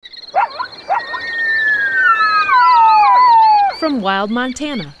From Wild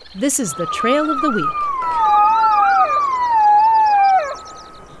Montana, this is the Trail of the Week.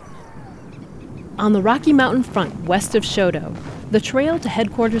 On the Rocky Mountain front west of Choteau, the trail to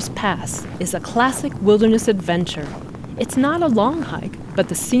Headquarters Pass is a classic wilderness adventure. It's not a long hike, but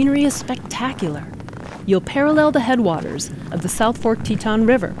the scenery is spectacular. You'll parallel the headwaters of the South Fork Teton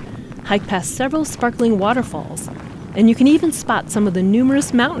River, hike past several sparkling waterfalls, and you can even spot some of the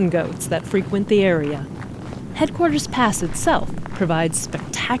numerous mountain goats that frequent the area. Headquarters Pass itself provides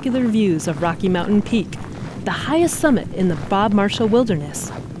spectacular views of Rocky Mountain Peak, the highest summit in the Bob Marshall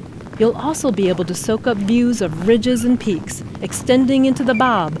Wilderness. You'll also be able to soak up views of ridges and peaks extending into the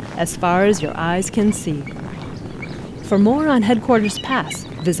Bob as far as your eyes can see. For more on Headquarters Pass,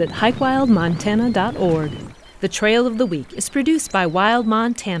 visit hikewildmontana.org. The Trail of the Week is produced by Wild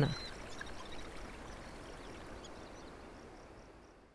Montana,